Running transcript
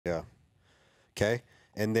Yeah. Okay.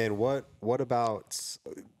 And then what about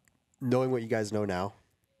knowing what you guys know now?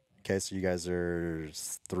 Okay, so you guys are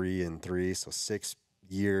 3 and 3, so 6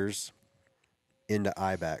 years into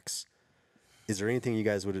IBEXX. Is there anything you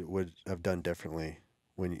guys would have done differently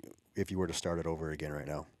when if you were to start it over again right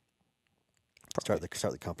now? Start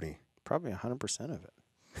the company. Probably 100% of it.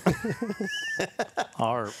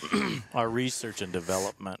 Our our research and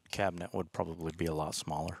development cabinet would probably be a lot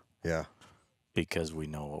smaller Yeah. because we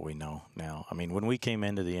know what we know now. I mean, when we came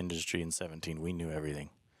into the industry in 17, we knew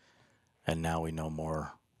everything. And now we know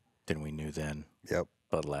more than we knew then, Yep.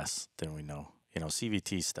 but less than we know. You know,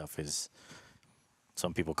 CVT stuff is,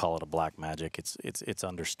 some people call it a black magic. It's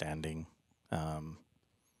understanding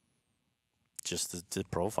just the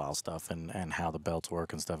profile stuff and how the belts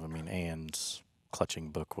work and stuff. I mean, Anne's clutching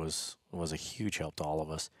book was a huge help to all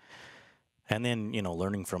of us. And then, you know,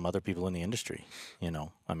 learning from other people in the industry, you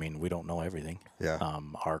know, I mean, we don't know everything. Yeah.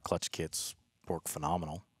 Our clutch kits work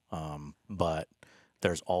phenomenal. But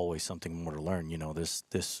there's always something more to learn. You know,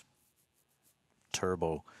 this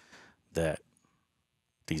turbo that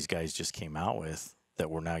these guys just came out with that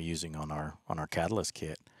we're now using on our catalyst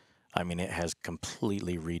kit, I mean, it has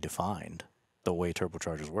completely redefined the way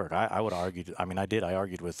turbochargers work. I would argue, I mean, I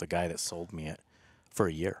argued with the guy that sold me it for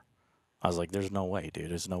a year. I was like, there's no way,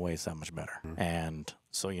 dude. There's no way it's that much better. And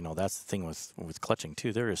so, you know, that's the thing with clutching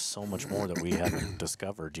too. There is so much more that we haven't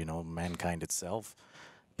discovered, you know, mankind itself,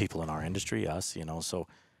 people in our industry, us, you know, so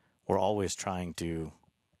we're always trying to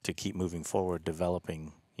keep moving forward,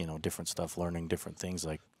 developing, you know, different stuff, learning different things.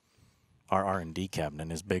 Like our R&D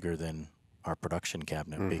cabinet is bigger than our production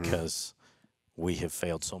cabinet because we have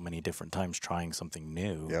failed so many different times trying something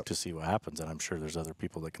new to see what happens. And I'm sure there's other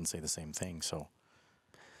people that can say the same thing. So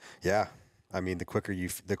Yeah. I mean, the quicker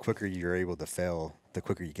you're able to fail, the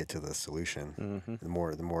quicker you get to the solution. The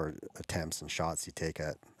more attempts and shots you take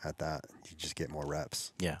at that, you just get more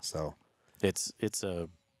reps. yeah, So it's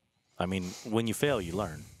I mean, when you fail, you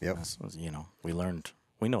learn. Yep. You know, we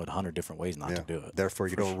know 100 different ways not to do it. Therefore,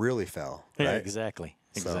 you don't really fail. Right? Yeah, exactly.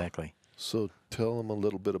 Exactly. So tell them a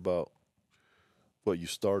little bit about what you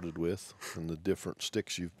started with and the different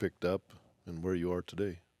sticks you've picked up and where you are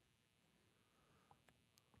today.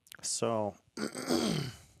 So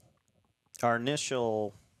our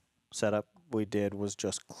initial setup we did was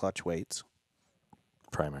just clutch weights.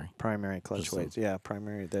 Primary clutch Just weights. Yeah,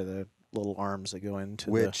 primary. They're the little arms that go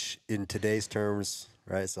into Which, in today's terms,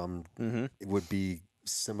 right? So it would be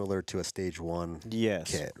similar to a stage 1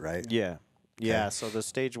 yes. kit, right? Yeah. Yeah, so the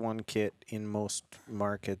stage 1 kit in most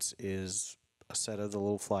markets is a set of the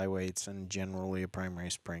little flyweights and generally a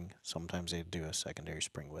primary spring. Sometimes they do a secondary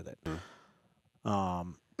spring with it.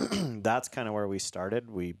 That's kind of where we started.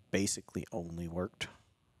 We basically only worked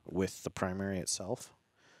with the primary itself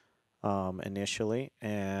initially,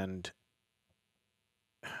 and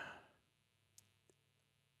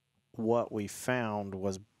what we found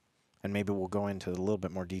was, and maybe we'll go into a little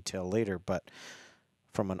bit more detail later, but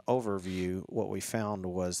from an overview, what we found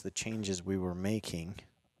was the changes we were making,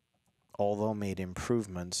 although made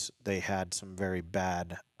improvements, they had some very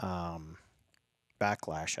bad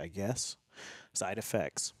backlash, I guess, side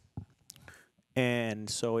effects. And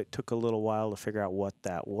so it took a little while to figure out what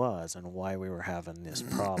that was and why we were having this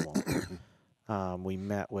problem. We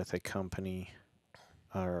met with a company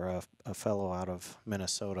or a fellow out of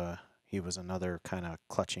Minnesota. He was another kind of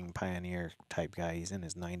clutching pioneer type guy. He's in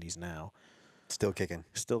his 90s now. Still kicking.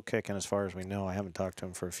 Still kicking as far as we know. I haven't talked to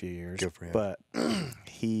him for a few years. Good for him. But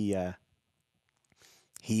he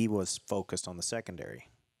was focused on the secondary.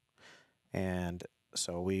 And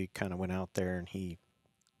so we kind of went out there and he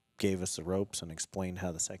gave us the ropes and explained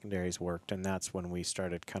how the secondaries worked. And that's when we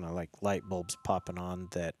started kind of like light bulbs popping on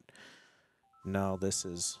that, no, this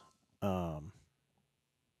is,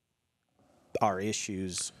 our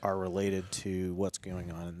issues are related to what's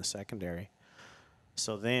going on in the secondary.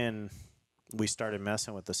 So then we started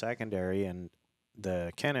messing with the secondary, and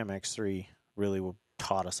the Ken MX3 really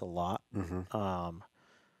taught us a lot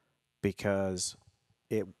because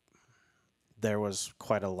there was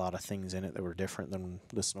quite a lot of things in it that were different than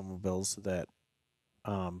the snowmobiles that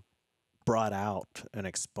brought out and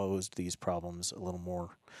exposed these problems a little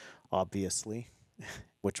more obviously,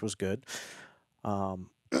 which was good.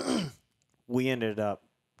 We ended up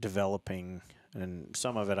developing, and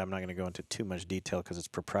some of it I'm not going to go into too much detail because it's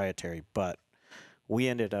proprietary, but we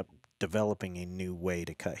ended up developing a new way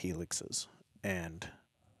to cut helixes, and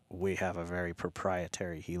we have a very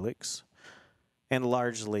proprietary helix. And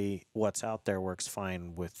largely what's out there works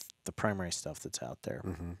fine with the primary stuff that's out there.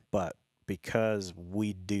 But because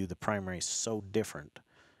we do the primary so different,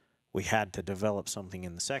 we had to develop something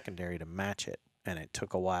in the secondary to match it. and it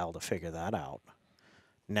took a while to figure that out.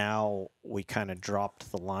 Now we kind of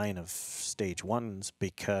dropped the line of stage ones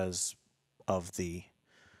because of the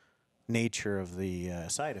nature of the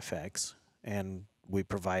side effects, and we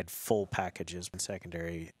provide full packages in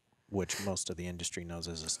secondary, which most of the industry knows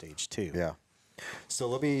as a stage 2. Yeah. So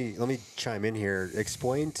let me chime in here.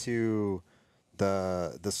 Explain to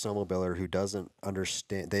the snowmobiler who doesn't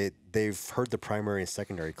understand. They've heard the primary and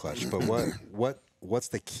secondary clutch, but what's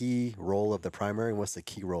the key role of the primary and what's the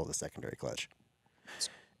key role of the secondary clutch?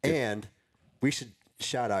 And we should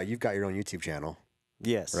shout out. You've got your own YouTube channel,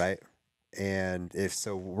 Yes. right? And if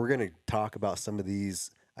so, we're going to talk about some of these,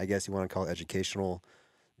 I guess you want to call it educational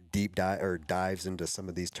deep dive or dives into some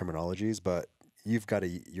of these terminologies, but you've got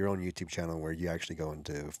your own YouTube channel where you actually go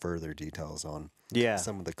into further details on Yeah.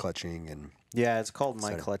 some of the clutching and Yeah, it's called My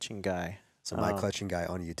Sorry. Clutching Guy. so my clutching guy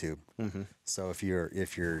on YouTube. Mm-hmm. So if you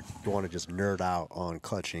want to just nerd out on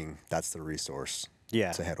clutching, that's the resource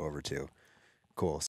Yeah. to head over to. Cool.